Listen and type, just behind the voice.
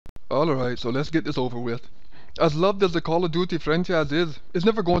Alright, so let's get this over with. As loved as the Call of Duty franchise is, it's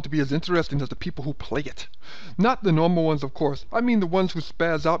never going to be as interesting as the people who play it. Not the normal ones, of course. I mean the ones who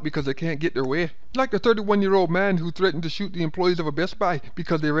spaz out because they can't get their way. Like the 31-year-old man who threatened to shoot the employees of a Best Buy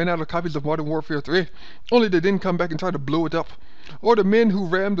because they ran out of copies of Modern Warfare 3, only they didn't come back and try to blow it up. Or the men who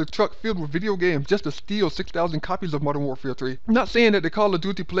rammed the truck filled with video games just to steal 6,000 copies of Modern Warfare 3. Not saying that the Call of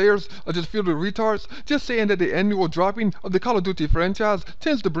Duty players are just filled with retards, just saying that the annual dropping of the Call of Duty franchise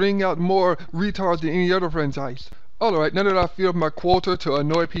tends to bring out more retards than any other franchise. Alright, now that I've filled my quota to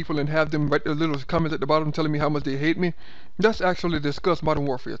annoy people and have them write their little comments at the bottom telling me how much they hate me, let's actually discuss Modern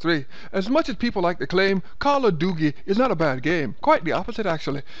Warfare 3. As much as people like to claim, Call of Duty is not a bad game. Quite the opposite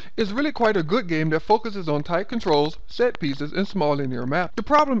actually. It's really quite a good game that focuses on tight controls, set pieces, and small linear maps. The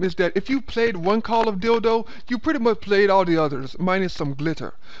problem is that if you played one Call of Dildo, you pretty much played all the others, minus some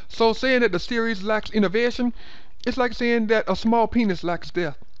glitter. So saying that the series lacks innovation, it's like saying that a small penis lacks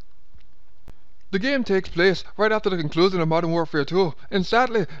death. The game takes place right after the conclusion of Modern Warfare 2, and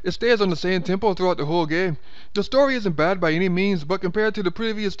sadly, it stays on the same tempo throughout the whole game. The story isn't bad by any means, but compared to the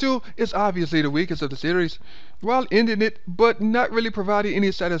previous two, it's obviously the weakest of the series. While ending it, but not really providing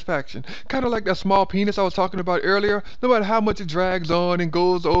any satisfaction. Kinda like that small penis I was talking about earlier, no matter how much it drags on and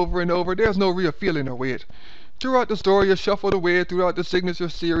goes over and over, there's no real feeling of it. Throughout the story is shuffled away throughout the signature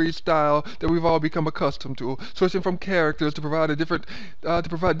series style that we've all become accustomed to, switching from characters to provide different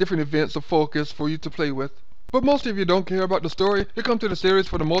events of focus for you to play with. But most of you don't care about the story. You come to the series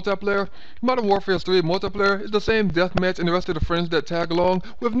for the multiplayer. Modern Warfare 3 multiplayer is the same deathmatch and the rest of the friends that tag along,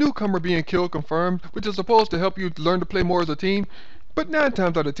 with newcomer being killed confirmed, which is supposed to help you learn to play more as a team. But 9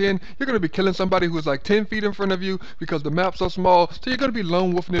 times out of 10, you're going to be killing somebody who's like 10 feet in front of you because the map's so small, so you're going to be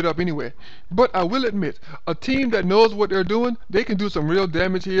lone wolfing it up anyway. But I will admit, a team that knows what they're doing, they can do some real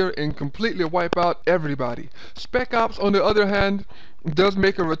damage here and completely wipe out everybody. Spec Ops, on the other hand, does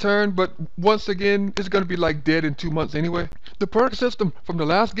make a return, but once again, it's going to be like dead in 2 months anyway. The perk system from the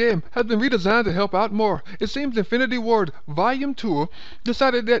last game has been redesigned to help out more. It seems Infinity Ward Volume 2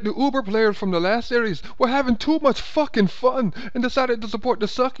 decided that the Uber players from the last series were having too much fucking fun and decided to support the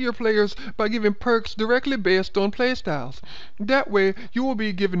suckier players by giving perks directly based on playstyles. That way, you will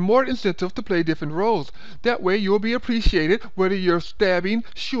be given more incentive to play different roles. That way, you will be appreciated whether you're stabbing,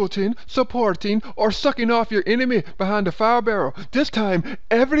 shooting, supporting, or sucking off your enemy behind the fire barrel. This time,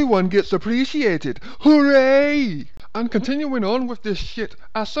 everyone gets appreciated. Hooray! And continuing on with this shit,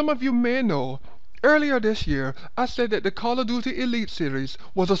 as some of you may know, earlier this year, I said that the Call of Duty Elite series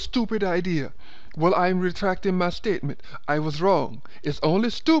was a stupid idea. Well, I'm retracting my statement. I was wrong. It's only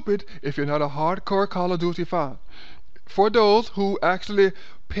stupid if you're not a hardcore Call of Duty fan. For those who actually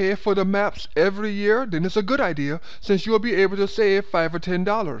pay for the maps every year, then it's a good idea, since you'll be able to save $5 or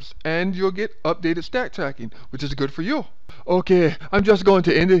 $10, and you'll get updated stat tracking, which is good for you. Okay, I'm just going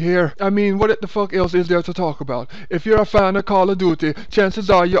to end it here. I mean, what the fuck else is there to talk about? If you're a fan of Call of Duty, chances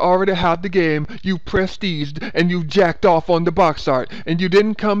are you already have the game, you prestiged, and you jacked off on the box art, and you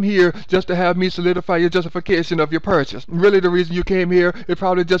didn't come here just to have me solidify your justification of your purchase. Really, the reason you came here is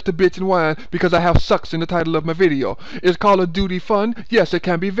probably just to bitch and whine because I have sucks in the title of my video. Is Call of Duty fun? Yes, it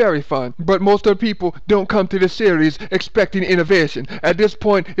can be very fun, but most of the people don't come to this series expecting innovation. At this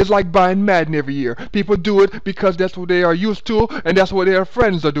point, it's like buying Madden every year. People do it because that's what they are used to, and that's what their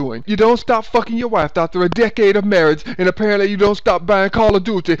friends are doing. You don't stop fucking your wife after a decade of marriage, and apparently you don't stop buying Call of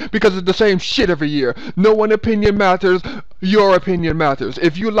Duty because it's the same shit every year. No one's opinion matters, your opinion matters.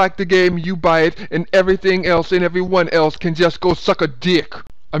 If you like the game, you buy it, and everything else and everyone else can just go suck a dick.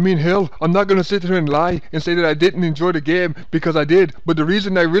 I mean, hell, I'm not gonna sit here and lie and say that I didn't enjoy the game, because I did, but the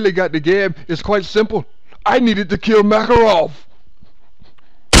reason I really got the game is quite simple. I needed to kill Makarov!